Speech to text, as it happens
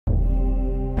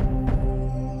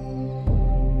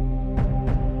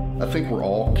I think we're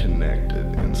all connected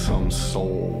in some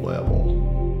soul level.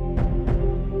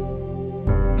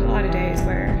 A lot of days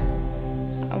where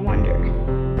I wonder.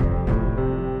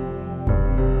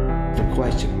 The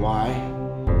question why,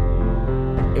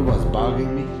 it was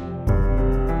bugging me.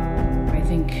 I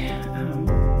think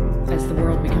as the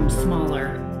world becomes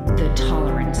smaller, the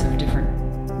tolerance of different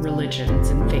religions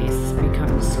and faiths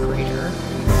becomes greater.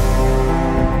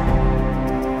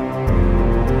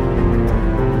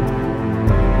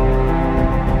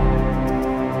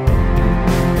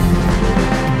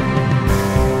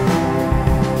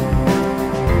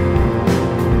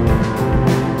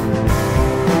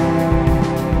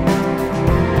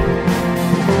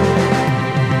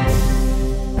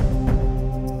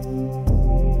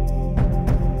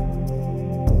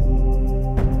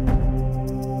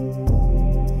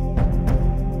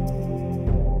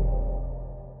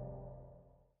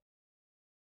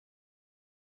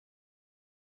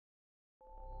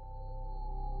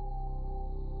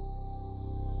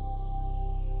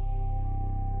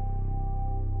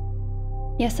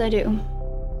 Yes, I do.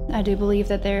 I do believe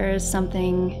that there is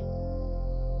something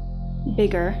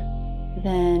bigger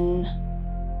than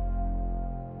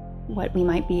what we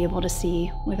might be able to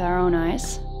see with our own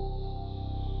eyes.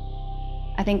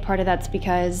 I think part of that's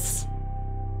because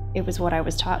it was what I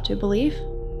was taught to believe.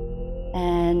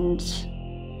 And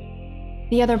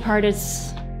the other part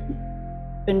has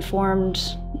been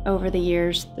formed over the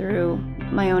years through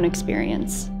my own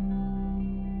experience.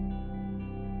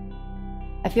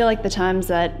 I feel like the times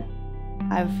that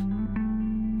I've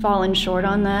fallen short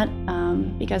on that,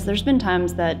 because there's been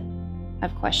times that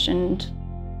I've questioned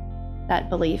that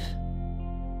belief.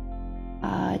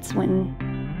 It's when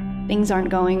things aren't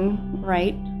going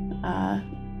right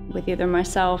with either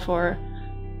myself or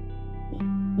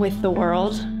with the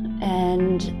world,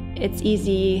 and it's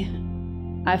easy,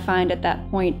 I find at that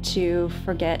point, to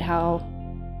forget how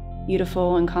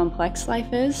beautiful and complex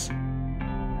life is.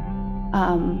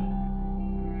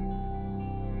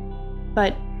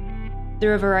 But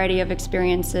through a variety of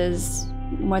experiences,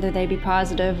 whether they be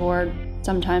positive or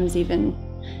sometimes even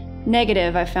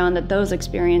negative, I found that those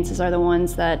experiences are the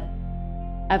ones that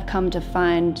I've come to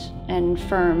find and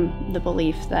firm the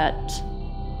belief that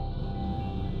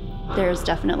there's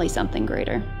definitely something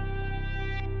greater.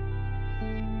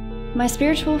 My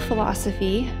spiritual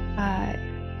philosophy,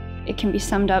 it can be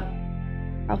summed up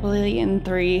probably in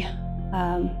three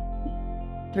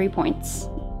points.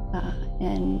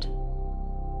 And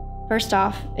first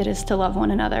off, it is to love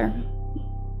one another.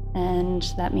 And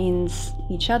that means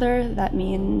each other, that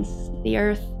means the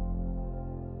earth.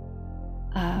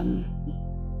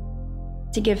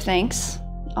 To give thanks,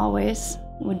 always,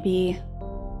 would be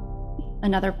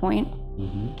another point.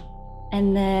 Mm-hmm.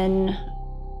 And then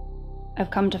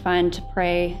I've come to find to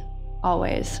pray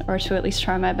always, or to at least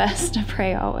try my best to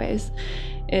pray always,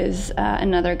 is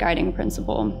another guiding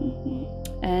principle.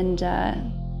 And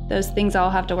those things all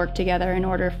have to work together in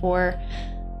order for,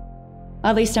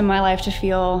 at least in my life, to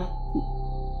feel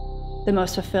the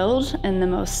most fulfilled and the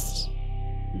most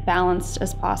balanced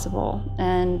as possible.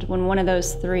 And when one of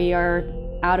those three are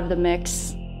out of the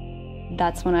mix,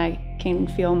 that's when I can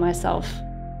feel myself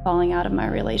falling out of my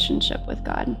relationship with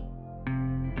God.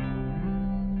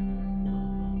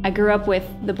 I grew up with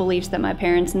the beliefs that my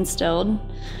parents instilled.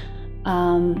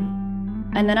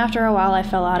 And then after a while, I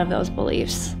fell out of those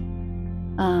beliefs.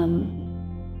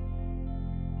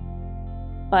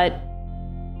 But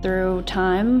through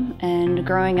time and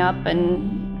growing up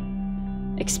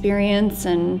and experience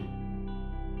and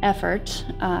effort,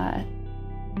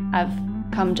 I've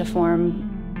come to form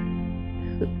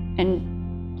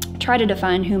and try to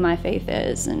define who my faith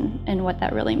is and what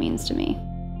that really means to me.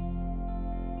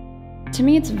 To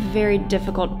me, it's very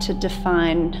difficult to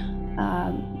define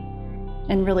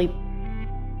and really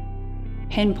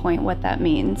pinpoint what that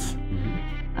means.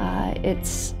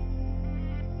 It's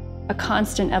a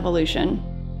constant evolution,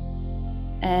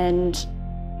 and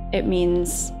it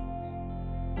means,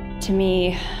 to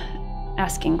me,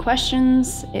 asking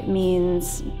questions. It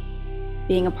means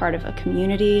being a part of a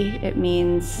community. It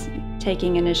means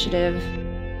taking initiative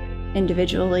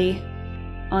individually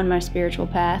on my spiritual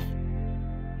path,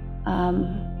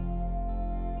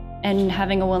 and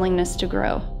having a willingness to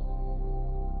grow.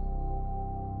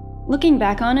 Looking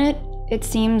back on it, it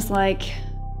seems like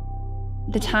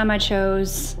the time I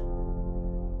chose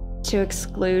to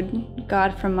exclude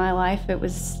God from my life, it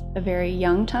was a very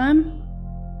young time.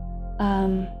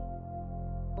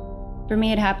 For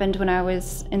me, it happened when I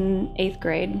was in 8th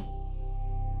grade.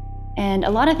 And a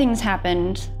lot of things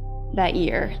happened that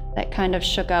year that kind of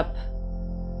shook up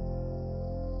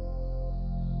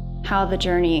how the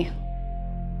journey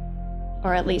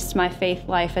or at least my faith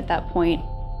life at that point,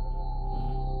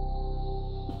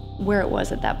 where it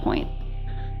was at that point.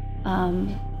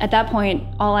 At that point,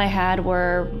 all I had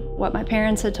were what my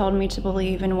parents had told me to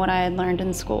believe and what I had learned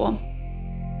in school.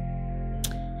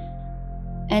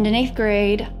 And in 8th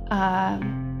grade,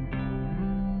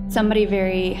 somebody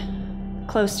very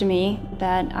close to me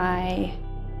that I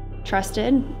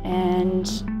trusted, and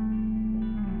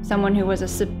someone who was a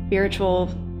spiritual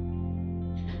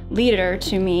leader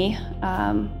to me,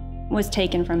 was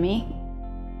taken from me,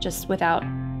 just without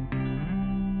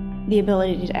the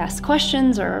ability to ask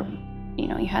questions, or, you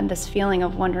know, you had this feeling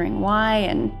of wondering why.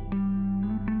 And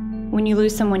when you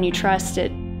lose someone you trust,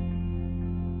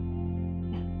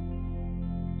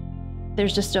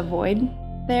 there's just a void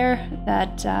there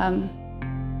that,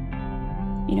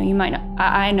 you know, you might not,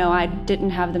 I know I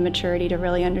didn't have the maturity to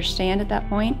really understand at that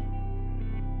point.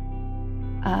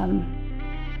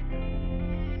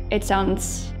 It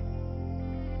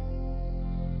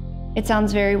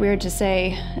sounds very weird to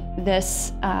say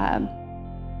this,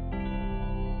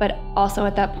 but also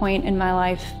at that point in my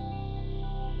life,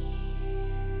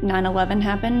 9/11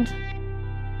 happened.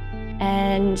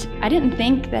 And I didn't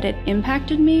think that it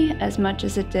impacted me as much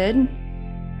as it did.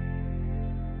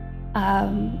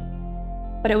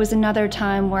 But it was another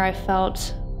time where I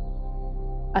felt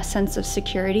a sense of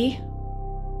security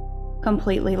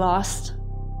completely lost.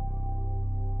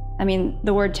 I mean,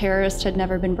 the word terrorist had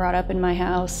never been brought up in my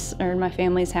house or in my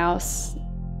family's house.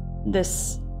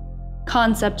 This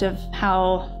concept of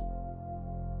how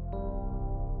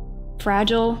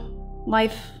fragile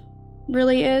life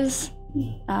really is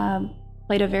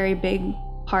played a very big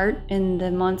part in the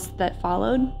months that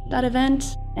followed that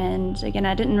event. And again,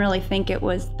 I didn't really think it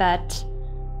was that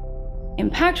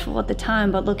impactful at the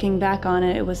time, but looking back on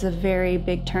it, it was a very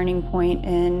big turning point,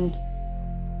 and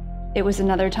it was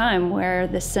another time where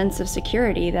the sense of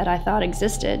security that I thought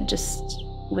existed just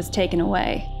was taken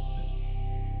away.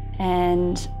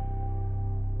 And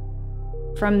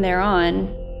from there on,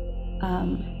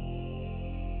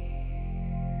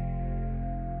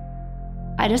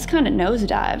 I just kind of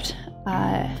nosedived.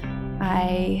 I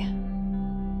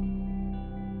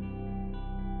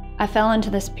fell into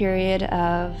this period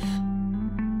of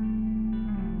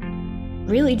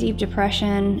really deep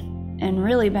depression and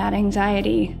really bad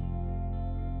anxiety.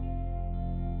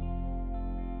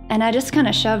 And I just kind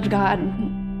of shoved God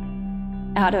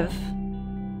out of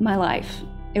my life.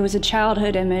 It was a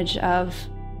childhood image of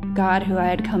God who I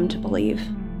had come to believe.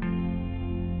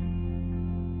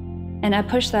 And I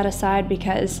pushed that aside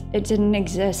because it didn't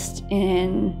exist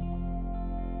in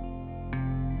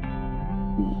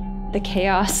the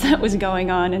chaos that was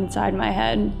going on inside my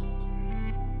head.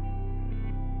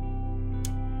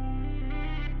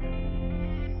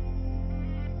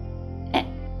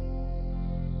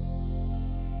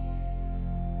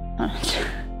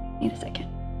 Need a second.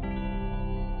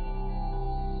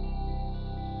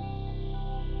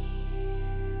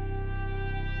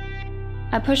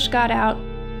 I pushed God out.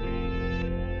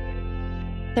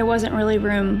 There wasn't really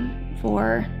room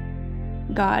for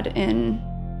God in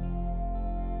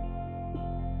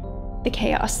the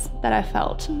chaos that I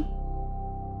felt.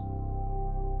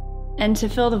 And to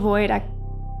fill the void, I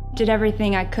did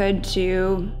everything I could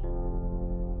to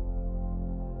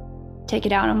take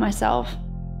it out on myself.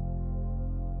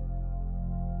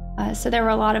 So there were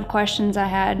a lot of questions I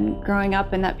had growing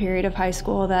up in that period of high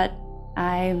school that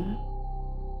I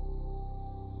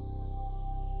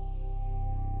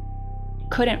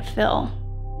couldn't fill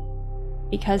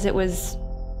because it was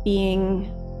being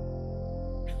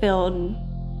filled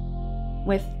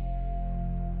with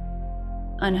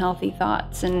unhealthy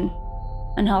thoughts and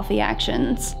unhealthy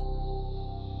actions.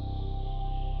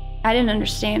 I didn't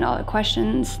understand all the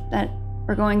questions that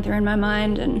were going through in my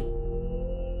mind, and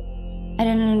I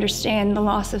didn't understand the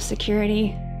loss of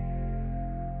security.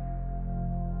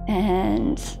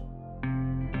 And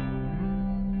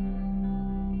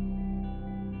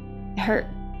it hurt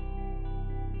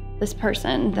this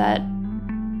person that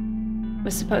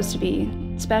was supposed to be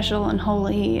special and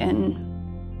holy, and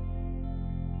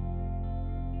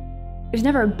it was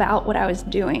never about what I was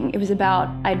doing. It was about,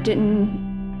 I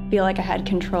didn't feel like I had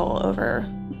control over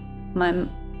my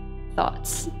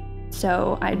thoughts.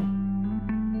 So I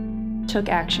took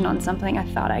action on something I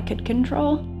thought I could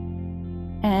control.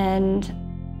 And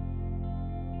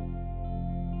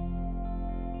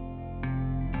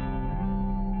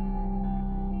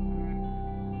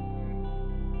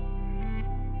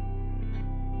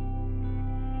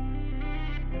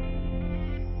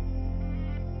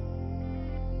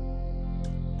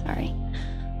sorry.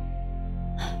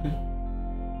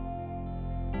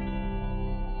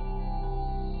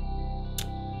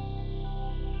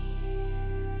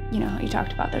 you know, you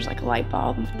talked about there's like a light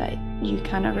bulb that you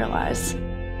kind of realize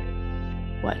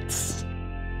what's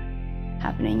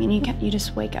happening, and you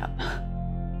just wake up.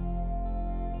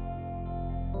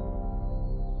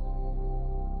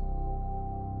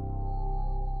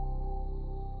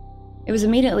 It was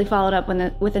immediately followed up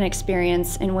with an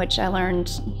experience in which I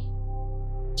learned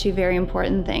two very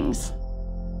important things.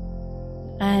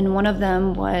 And one of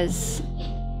them was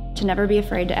to never be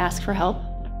afraid to ask for help.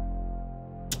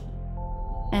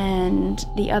 And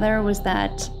the other was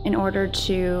that in order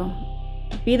to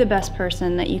be the best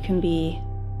person that you can be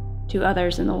to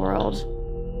others in the world,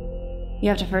 you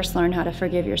have to first learn how to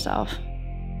forgive yourself.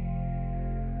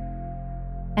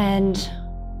 And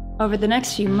over the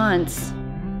next few months,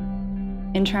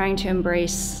 in trying to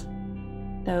embrace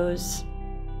those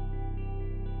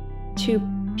two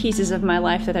pieces of my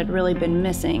life that had really been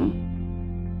missing,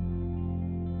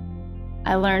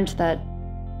 I learned that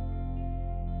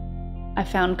I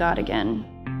found God again.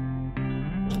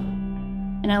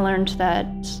 And I learned that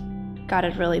God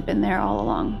had really been there all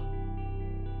along.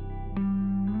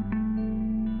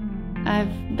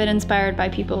 I've been inspired by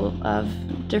people of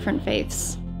different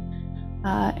faiths.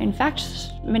 In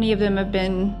fact, many of them have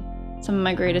been some of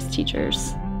my greatest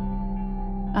teachers.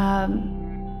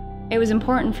 It was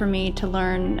important for me to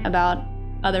learn about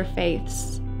other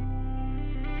faiths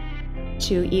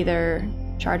to either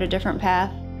chart a different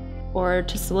path or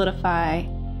to solidify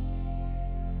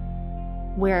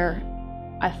where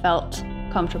I felt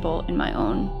comfortable in my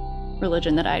own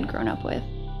religion that I had grown up with.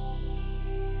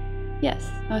 Yes,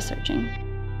 I was searching.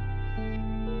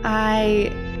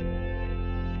 I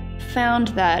found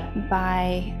that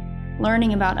by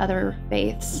learning about other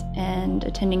faiths and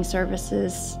attending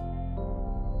services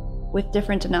with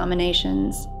different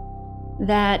denominations,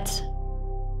 that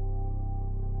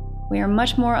we are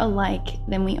much more alike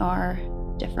than we are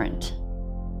different.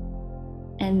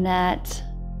 And that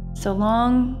so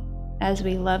long as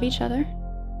we love each other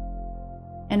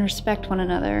and respect one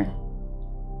another,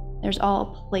 there's all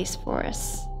a place for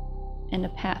us and a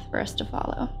path for us to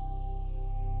follow.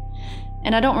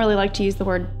 And I don't really like to use the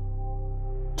word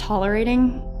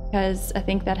tolerating, because I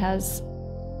think that has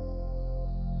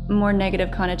more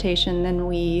negative connotation than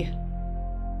we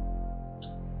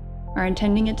are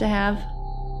intending it to have.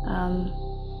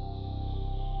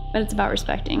 But it's about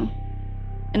respecting.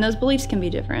 And those beliefs can be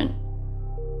different.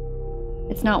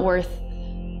 It's not worth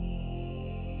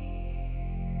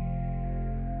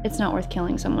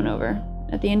killing someone over.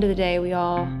 At the end of the day,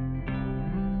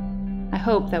 I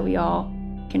hope that we all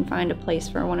can find a place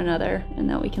for one another and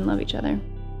that we can love each other.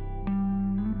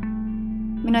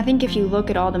 I mean, I think if you look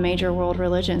at all the major world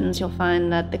religions, you'll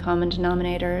find that the common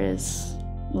denominator is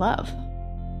love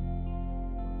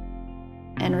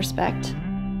and respect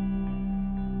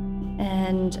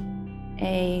and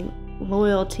a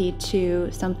loyalty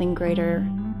to something greater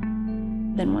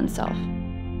than oneself.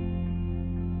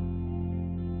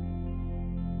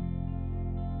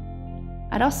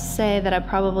 I'd also say that I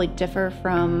probably differ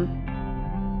from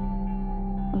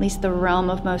at least the realm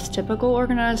of most typical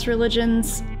organized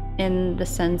religions, in the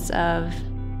sense of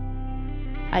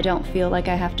I don't feel like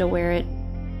I have to wear it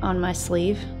on my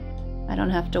sleeve. I don't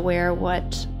have to wear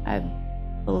what I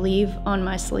believe on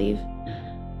my sleeve.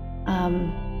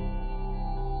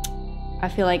 I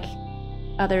feel like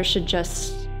others should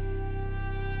just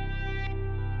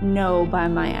know by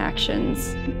my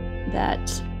actions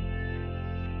that,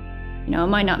 you know, it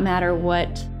might not matter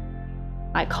what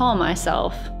I call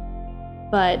myself,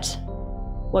 but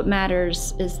what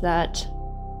matters is that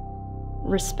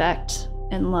respect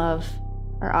and love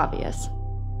are obvious,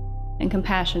 and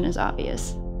compassion is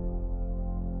obvious.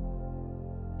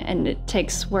 And it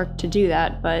takes work to do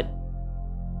that, but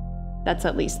that's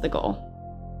at least the goal.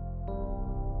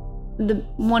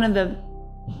 One of the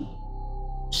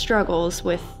struggles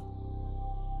with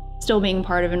still being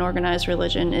part of an organized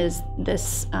religion is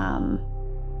this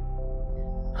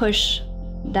push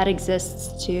that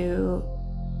exists to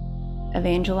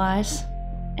evangelize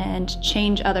and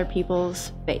change other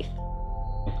people's faith.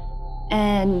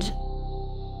 And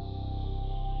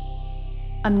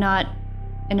I'm not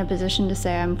in a position to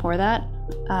say I'm for that.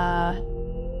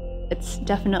 It's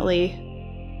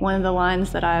definitely one of the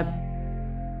lines that I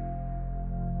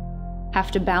have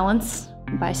to balance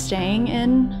by staying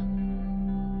in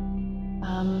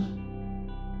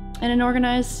an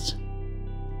organized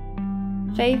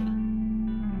faith.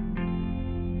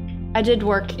 I did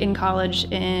work in college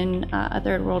in a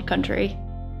third world country,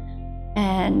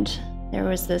 and there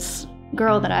was this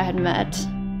girl that I had met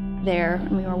there,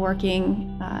 and we were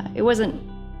working. It wasn't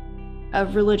a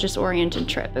religious-oriented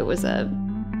trip. It was a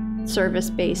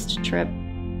service-based trip,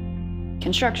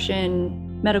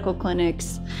 construction, medical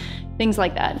clinics, things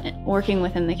like that, working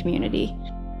within the community.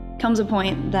 Comes a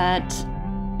point that,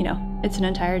 you know, it's an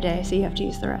entire day, so you have to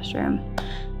use the restroom.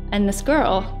 And this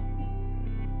girl,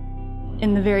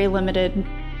 in the very limited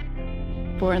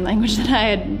foreign language that I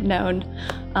had known,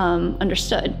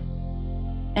 understood.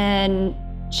 And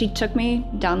she took me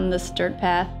down this dirt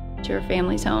path to her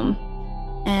family's home.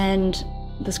 And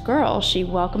this girl, she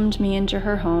welcomed me into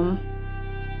her home,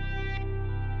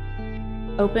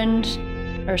 opened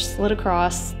or slid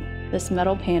across this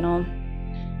metal panel,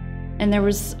 and there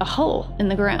was a hole in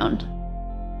the ground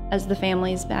as the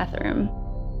family's bathroom.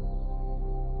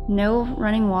 No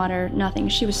running water, nothing.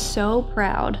 She was so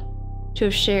proud to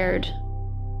have shared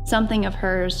something of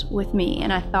hers with me,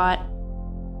 and I thought,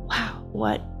 wow,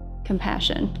 what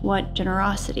compassion, what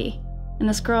generosity. And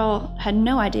this girl had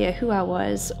no idea who I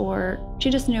was, or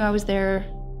she just knew I was there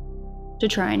to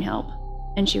try and help,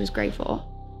 and she was grateful.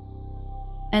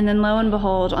 And then lo and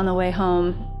behold, on the way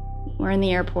home, we're in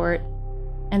the airport,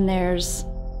 and there's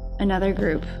another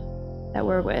group that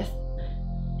we're with,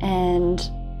 and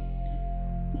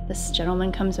this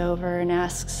gentleman comes over and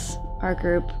asks our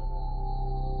group,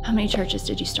 how many churches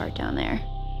did you start down there?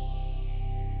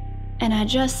 And I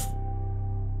just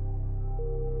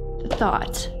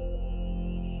thought,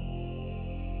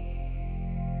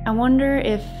 I wonder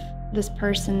if this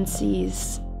person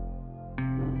sees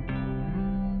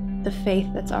the faith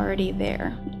that's already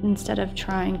there instead of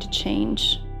trying to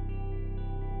change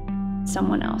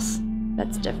someone else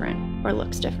that's different or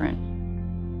looks different.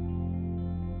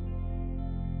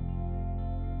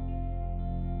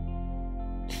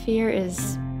 Fear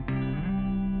is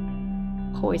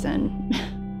poison.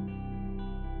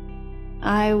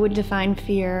 I would define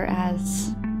fear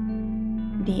as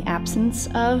the absence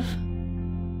of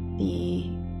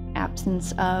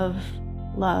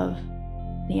love,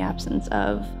 the absence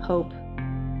of hope,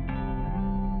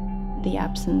 the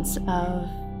absence of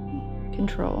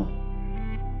control.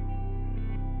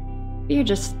 Fear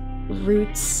just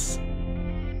roots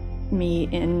me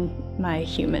in my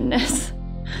humanness.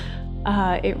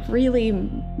 It really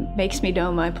makes me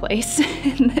know my place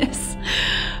in this.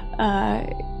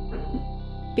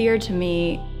 Fear to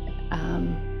me,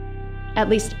 at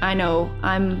least I know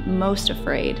I'm most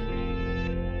afraid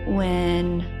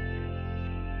when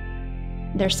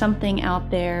there's something out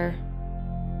there.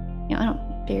 You know, I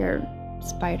don't fear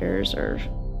spiders or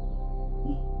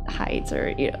heights or,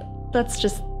 you know, that's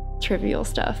just trivial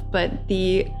stuff, but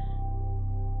the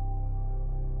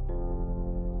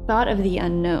thought of the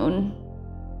unknown,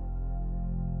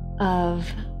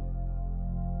 of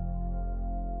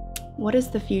what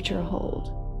does the future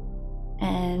hold,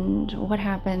 and what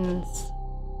happens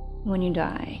when you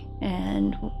die,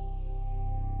 and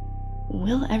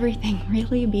will everything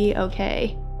really be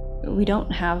okay? We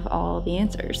don't have all the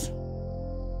answers,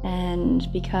 and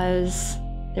because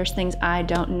there's things I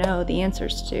don't know the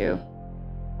answers to,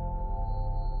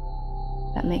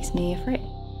 that makes me afraid.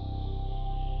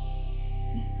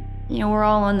 You know, we're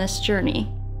all on this journey,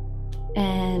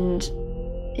 and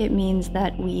it means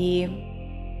that we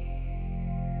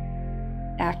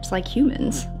act like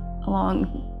humans along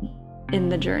in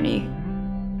the journey.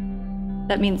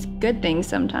 That means good things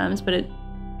sometimes, but it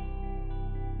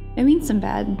means some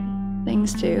bad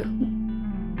things too.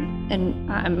 And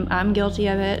I'm guilty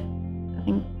of it. I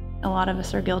think a lot of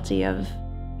us are guilty of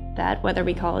that, whether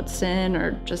we call it sin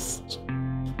or just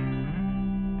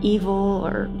evil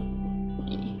or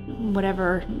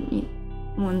whatever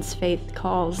one's faith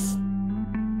calls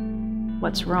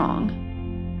what's wrong.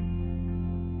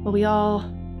 But we all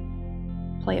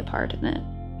play a part in it.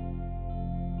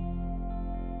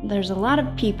 There's a lot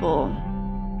of people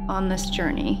on this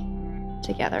journey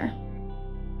together.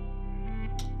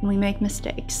 We make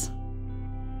mistakes,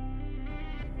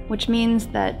 which means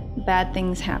that bad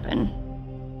things happen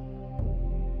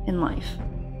in life.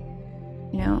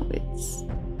 You know,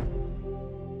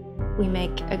 we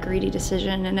make a greedy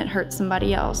decision and it hurts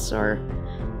somebody else, or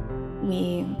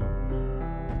we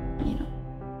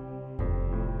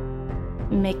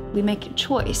make a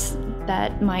choice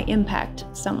that might impact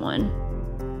someone,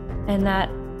 and that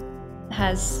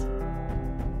has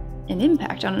an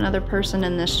impact on another person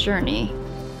in this journey.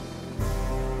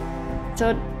 So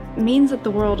it means that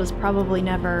the world is probably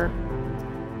never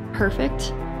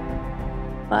perfect,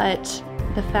 but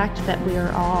the fact that we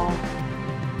are all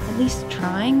at least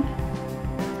trying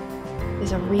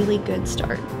is a really good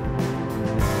start.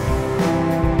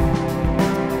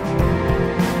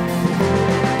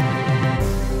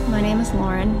 My name is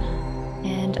Lauren,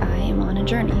 and I am on a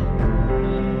journey.